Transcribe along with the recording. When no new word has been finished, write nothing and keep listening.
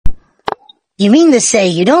You mean to say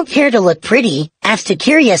you don't care to look pretty? Asked a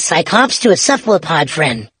curious cyclops to a cephalopod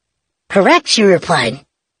friend. Correct, she replied.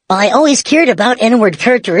 While I always cared about inward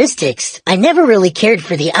characteristics, I never really cared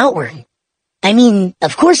for the outward. I mean,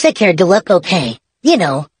 of course I cared to look okay. You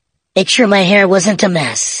know, make sure my hair wasn't a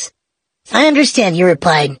mess. I understand, you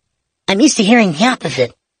replied. I'm used to hearing the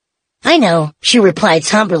opposite. I know, she replied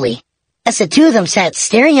somberly. As the two of them sat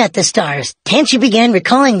staring at the stars, Tangy began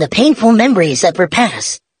recalling the painful memories of her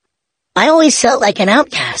past. I always felt like an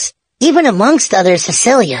outcast, even amongst other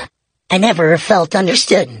cecealia. I never felt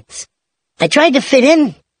understood. I tried to fit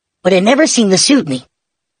in, but it never seemed to suit me.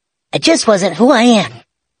 I just wasn't who I am.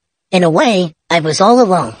 In a way, I was all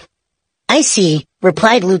alone. I see,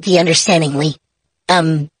 replied Lukey understandingly.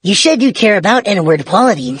 You said you care about inward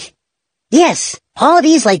qualities. Yes,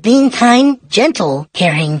 qualities like being kind, gentle,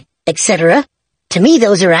 caring, etc. To me,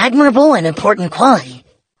 those are admirable and important qualities.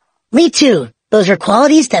 Me too. Those are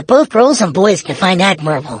qualities that both girls and boys can find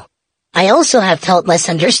admirable. I also have felt less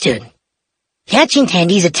understood. Catching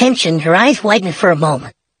Tandy's attention, her eyes widened for a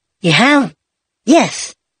moment. You have?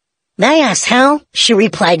 Yes. May I ask how? She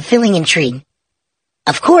replied, feeling intrigued.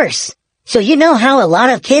 Of course. So you know how a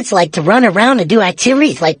lot of kids like to run around and do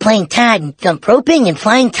activities like playing tag, jump roping, and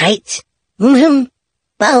flying kites?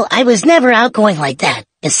 Well, I was never outgoing like that.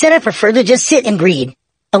 Instead, I prefer to just sit and read.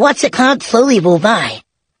 I watch the cloud slowly move by.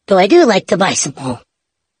 Though I do like the bicycle.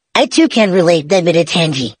 I too can relate, admitted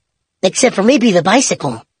Tangy. Except for maybe the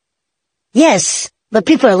bicycle. Yes, but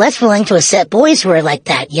people are less willing to accept boys who are like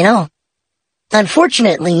that, you know.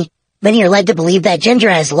 Unfortunately, many are led to believe that gender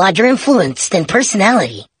has larger influence than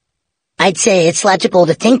personality. I'd say it's logical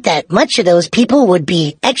to think that much of those people would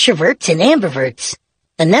be extroverts and ambiverts,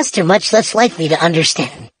 and thus they're much less likely to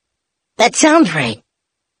understand. That sounds right.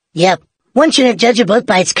 Yep, one shouldn't judge a book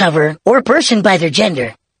by its cover, or a person by their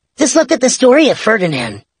gender. Just look at the story of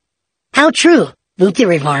Ferdinand. How true, Lukey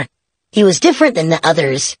remarked. He was different than the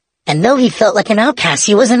others, and though he felt like an outcast,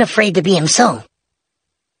 he wasn't afraid to be himself.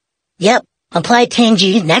 Yep, replied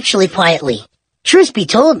Tangy naturally quietly. Truth be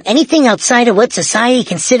told, anything outside of what society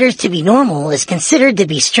considers to be normal is considered to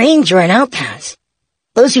be strange or an outcast.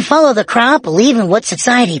 Those who follow the crowd believe in what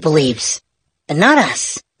society believes. And not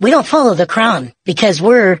us. We don't follow the crowd because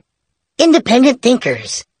we're independent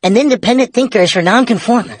thinkers, and independent thinkers are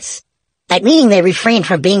nonconformists. That meaning they refrain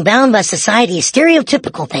from being bound by society's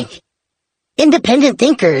stereotypical thinking. Independent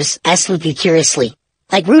thinkers, asked Lukey curiously.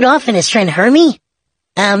 Like Rudolph and his friend Hermie?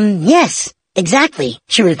 Yes, exactly,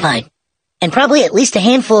 she replied. And probably at least a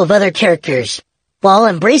handful of other characters, while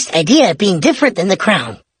embraced the idea of being different than the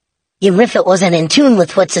crowd, even if it wasn't in tune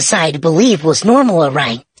with what society believed was normal or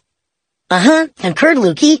right. Concurred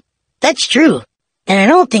Lukey. That's true. And I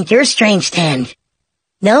don't think you're strange, Tang.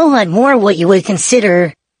 No, I'm more what you would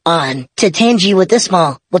consider on to Tangy with the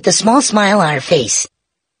small smile on her face.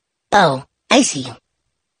 Oh, I see.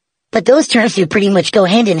 But those terms do pretty much go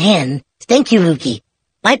hand in hand. Thank you, Lukey.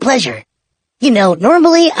 My pleasure. You know,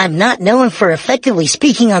 normally I'm not known for effectively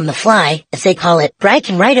speaking on the fly, as they call it, but I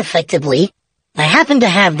can write effectively. I happen to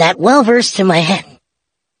have that well versed in my head.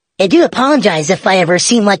 I do apologize if I ever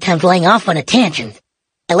seem like I'm going off on a tangent.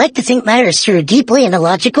 I like to think matters through deeply in a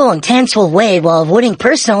logical and tangible way while avoiding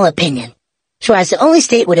personal opinion, so as to only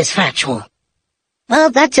state what is factual.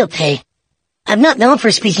 Well, that's okay. I'm not known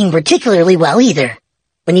for speaking particularly well either.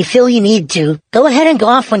 When you feel you need to, go ahead and go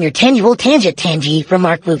off on your tangible tangent, Tangy,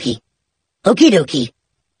 remarked Lukey. Okie dokie.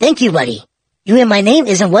 Thank you, buddy. You and my name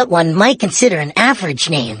isn't what one might consider an average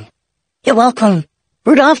name. You're welcome.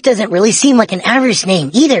 Rudolph doesn't really seem like an average name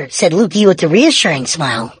either, said Lukey with a reassuring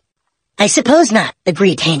smile. I suppose not,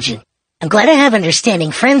 agreed Tangy. I'm glad I have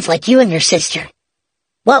understanding friends like you and your sister.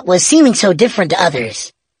 What was seeming so different to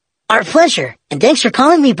others? Our pleasure, and thanks for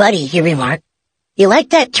calling me buddy, he remarked. You like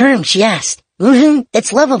that term, she asked.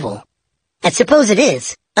 It's lovable. I suppose it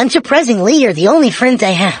is. Unsurprisingly, you're the only friends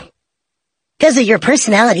I have. Because of your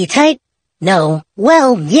personality type? No.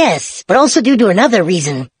 Well, yes, but also due to another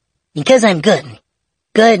reason. Because I'm good.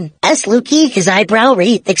 Good, asked Lukey, his eyebrow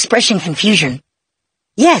raised expression confusion.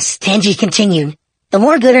 Yes, Tangy continued. The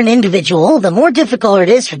more good an individual, the more difficult it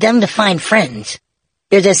is for them to find friends.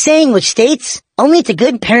 There's a saying which states, only the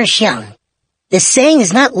good perish young. This saying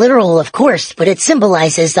is not literal, of course, but it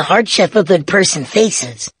symbolizes the hardship a good person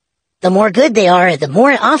faces. The more good they are, the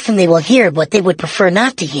more often they will hear what they would prefer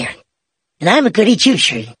not to hear. And I'm a goody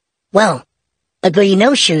two-shoes. Well, a goody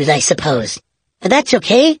no-shoes, I suppose. But that's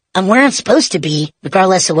okay. I'm where I'm supposed to be,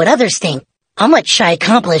 regardless of what others think, how much I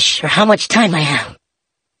accomplish, or how much time I have.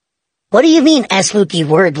 What do you mean? Asked Lukey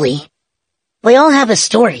worriedly. We all have a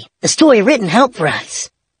story written out for us.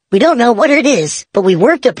 We don't know what it is, but we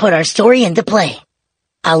work to put our story into play.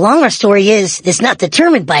 How long our story is not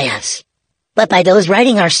determined by us, but by those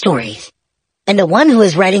writing our stories, and the one who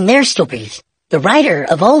is writing their stories, the writer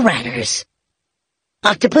of all writers.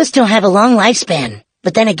 Octopus don't have a long lifespan,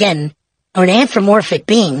 but then again, I'm an anthropomorphic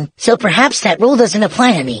being, so perhaps that rule doesn't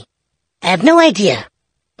apply to me. I have no idea,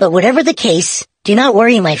 but whatever the case, do not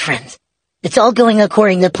worry, my friends. It's all going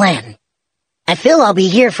according to plan. I feel I'll be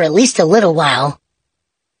here for at least a little while.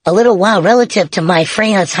 A little while relative to my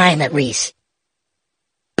Freya time at Reese.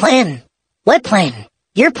 Plan? What plan?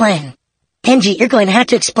 Your plan. Tenji, you're going to have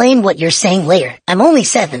to explain what you're saying later. I'm only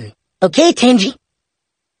 7. Okay, Tenji?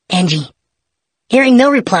 Tenji. Hearing no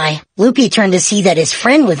reply, Loopy turned to see that his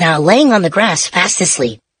friend was now laying on the grass fast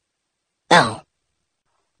asleep. Oh.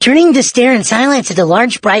 Turning to stare in silence at the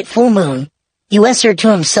large bright full moon, he whispered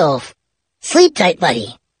to himself, "Sleep tight,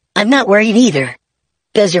 buddy. I'm not worried either.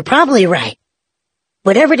 Because you're probably right.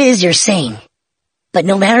 Whatever it is you're saying. But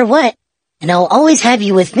no matter what, and I'll always have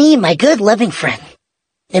you with me, my good loving friend.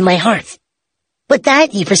 In my heart." With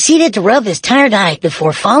that, he proceeded to rub his tired eye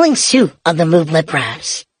before falling asleep on the moonlit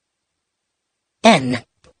grass. N.